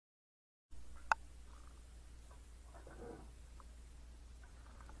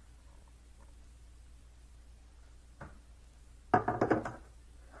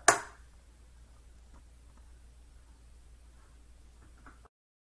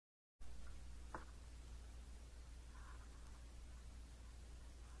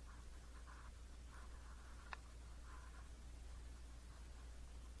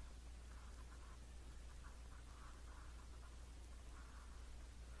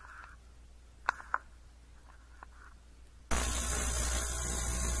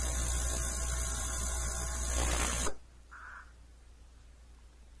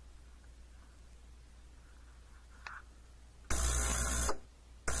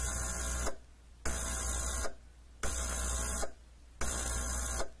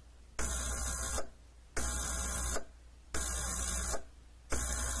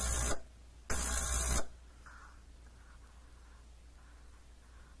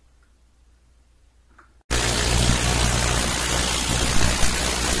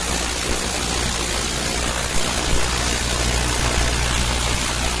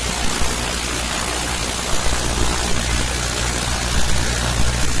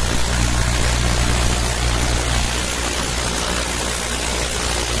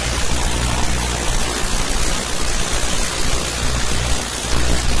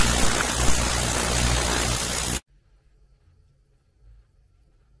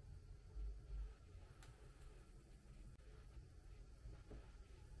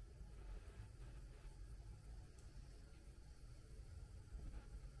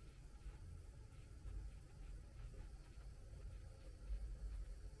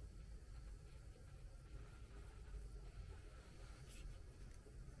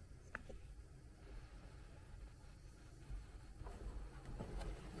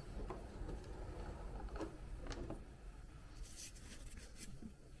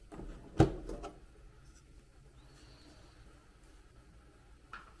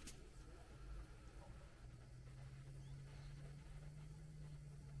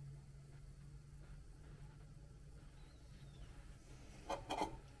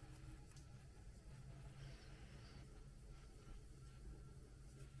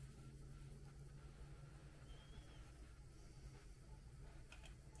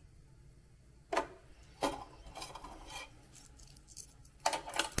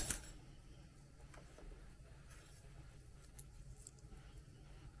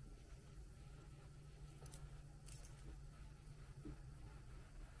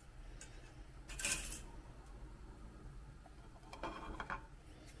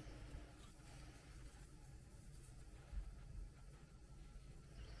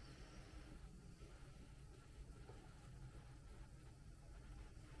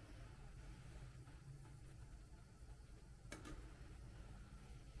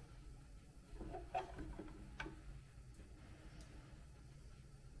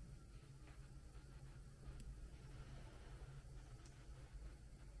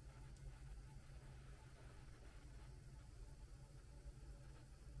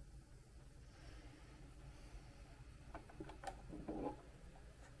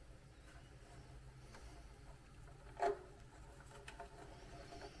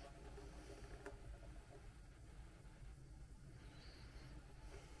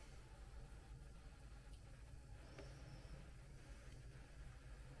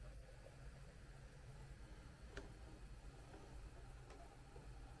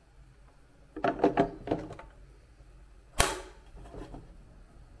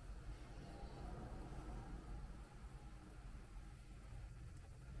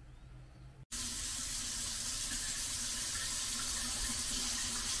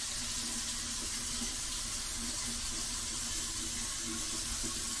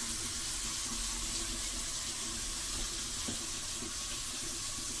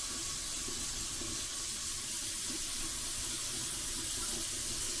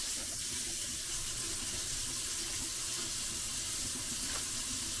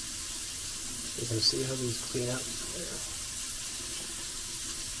You can see how these clean up there.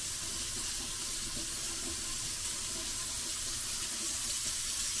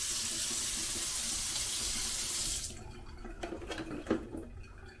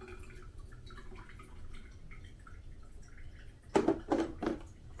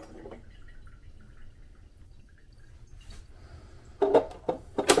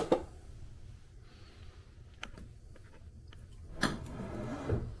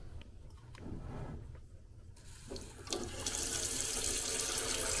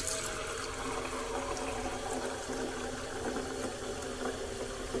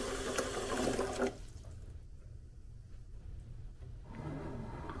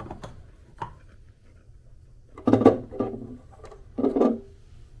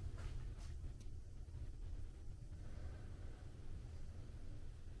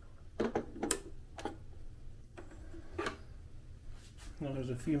 Now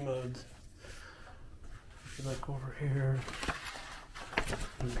there's a few modes. If you look over here,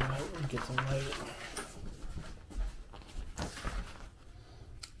 get some light.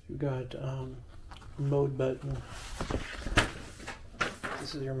 You've got a mode button.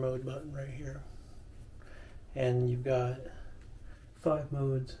 This is your mode button right here. And you've got 5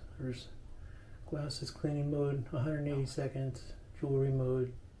 modes. There's glasses cleaning mode, 180 seconds, jewelry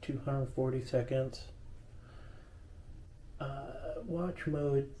mode, 240 seconds. Watch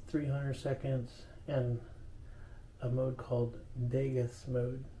mode 300 seconds, and a mode called Vegas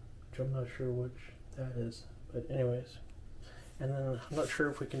mode, which I'm not sure which that is, but anyways. And then I'm not sure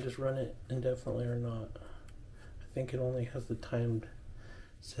if we can just run it indefinitely or not. I think it only has the timed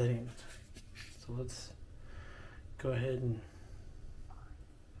settings. So let's go ahead and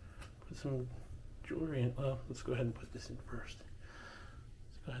put some jewelry in. Well, let's go ahead and put this in first.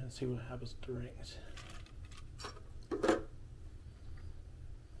 Let's go ahead and see what happens to the rings.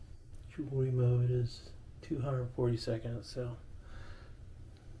 Jewelry mode is 240 seconds, so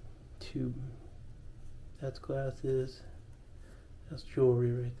that's glasses, that's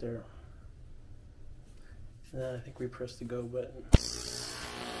jewelry right there. And then I think we press the go button.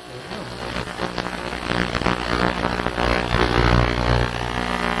 There we go.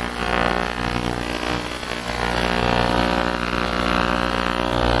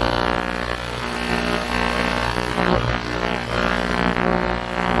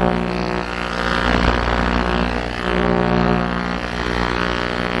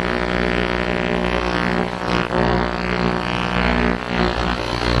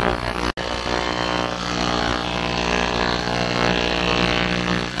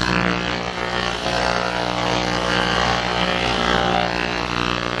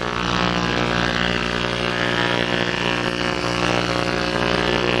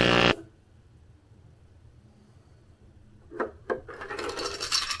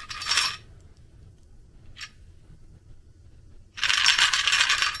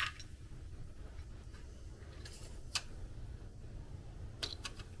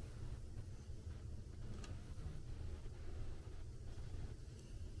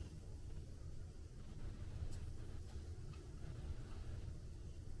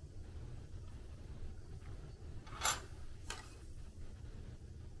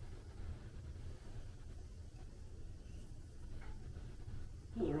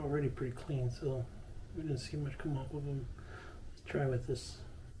 They're already pretty clean, so we didn't see much come off of them. Let's try with this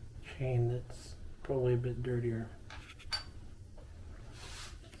chain that's probably a bit dirtier.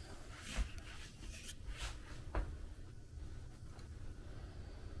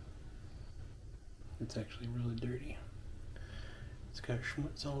 It's actually really dirty. It's got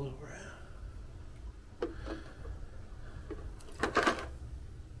schmutz all over it.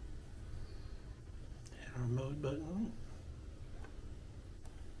 And our mode button.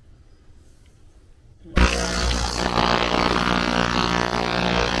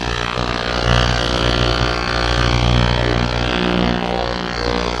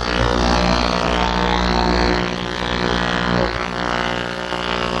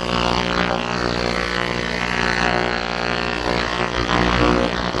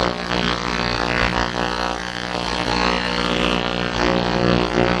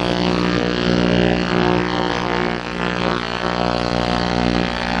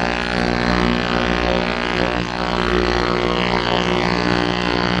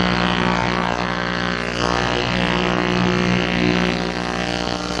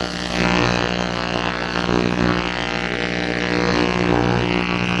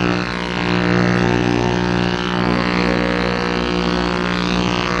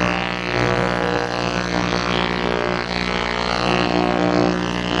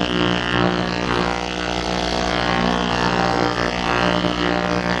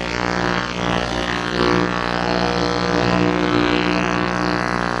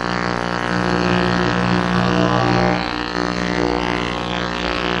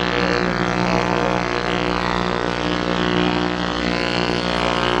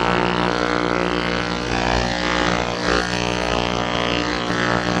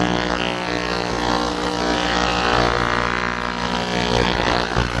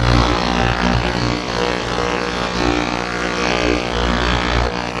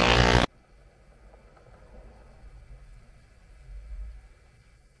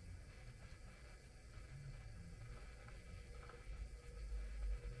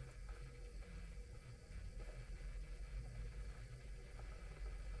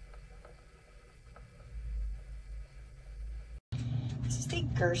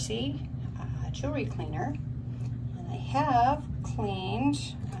 GERCY jewelry cleaner, and I have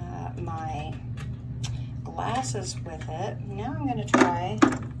cleaned my glasses with it. Now I'm going to try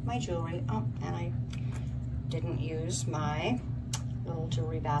my jewelry. Oh, and I didn't use my little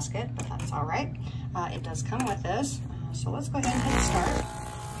jewelry basket, but that's all right. It does come with this, so let's go ahead and hit start.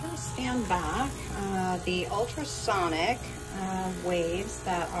 I'm going to stand back. The ultrasonic waves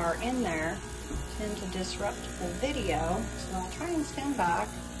that are in there tend to disrupt the video, so I'll try and stand back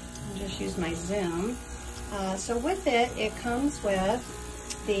and just use my zoom. So with it, it comes with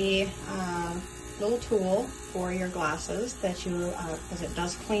the little tool for your glasses that you, because it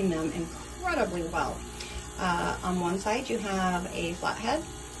does clean them incredibly well. On one side you have a flathead.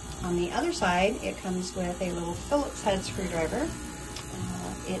 On the other side it comes with a little Phillips head screwdriver.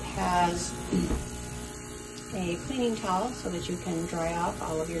 It has a cleaning towel so that you can dry off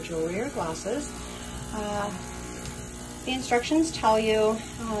all of your jewelry or glasses. The instructions tell you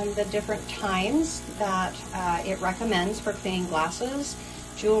the different times that it recommends for cleaning glasses,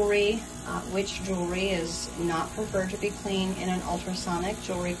 jewelry, which jewelry is not preferred to be cleaned in an ultrasonic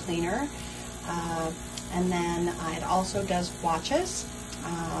jewelry cleaner. And then it also does watches.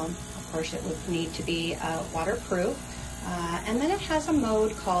 Of course, it would need to be waterproof. And then it has a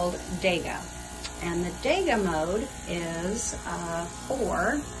mode called Dega. And the Dega mode is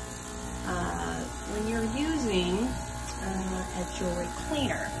for when you're using a jewelry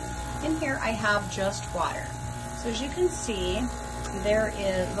cleaner. In here I have just water. So as you can see, there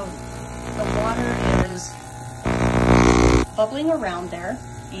is the water is bubbling around there,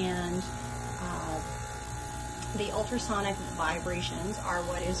 and the ultrasonic vibrations are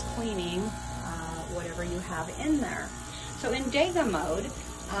what is cleaning whatever you have in there. So in Dega mode,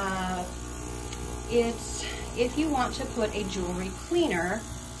 it's if you want to put a jewelry cleaner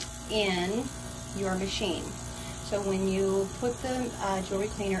in your machine. So when you put the jewelry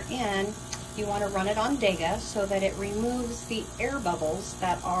cleaner in, you want to run it on Dega so that it removes the air bubbles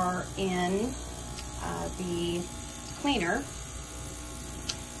that are in the cleaner.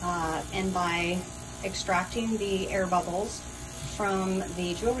 And by extracting the air bubbles from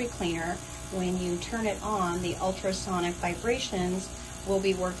the jewelry cleaner, when you turn it on, the ultrasonic vibrations will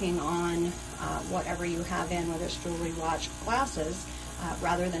be working on whatever you have in, whether it's jewelry, watch, glasses,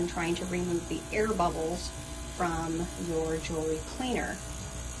 rather than trying to remove the air bubbles from your jewelry cleaner.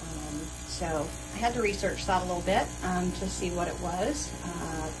 So I had to research that a little bit to see what it was,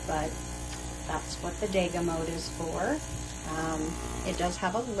 but that's what the Dega mode is for. It does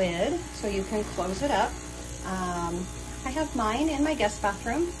have a lid, so you can close it up. I have mine in my guest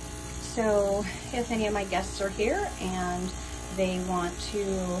bathroom, so if any of my guests are here and they want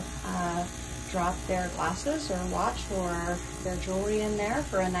to drop their glasses or watch or their jewelry in there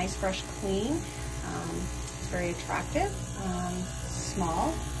for a nice fresh clean, it's very attractive,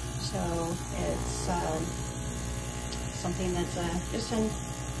 small, so it's something that's just an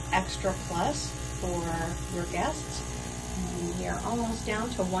extra plus for your guests. And we are almost down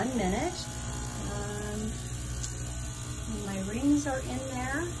to 1 minute. My rings are in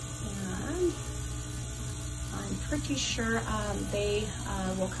there, and I'm pretty sure they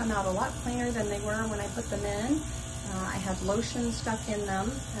will come out a lot cleaner than they were when I put them in. I have lotion stuck in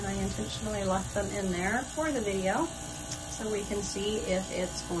them, and I intentionally left them in there for the video so we can see if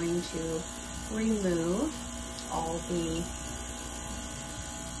it's going to remove all the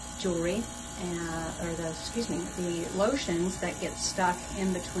jewelry or the lotions that get stuck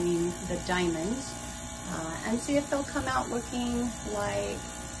in between the diamonds, and see if they'll come out looking like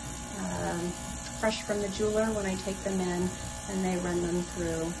fresh from the jeweler when I take them in and they run them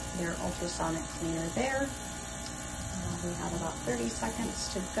through their ultrasonic cleaner there. We have about 30 seconds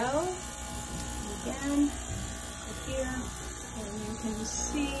to go. Again, here, and you can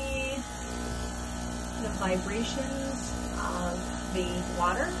see the vibrations of the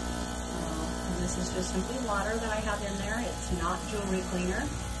water. And this is just simply water that I have in there. It's not jewelry cleaner.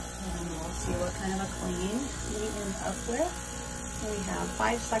 And we'll see what kind of a clean we end up with. We have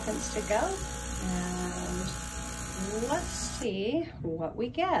 5 seconds to go. And let's see what we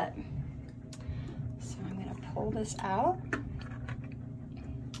get. So I'm going to pull this out.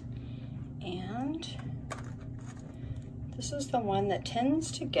 And this is the one that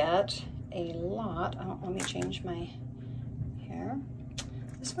tends to get a lot. Oh, let me change my hair.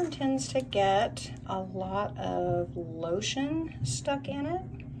 This one tends to get a lot of lotion stuck in it.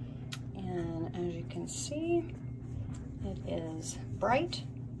 And as you can see, it is bright.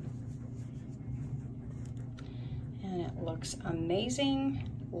 And it looks amazing.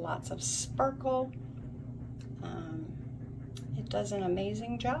 Lots of sparkle. It does an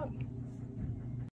amazing job.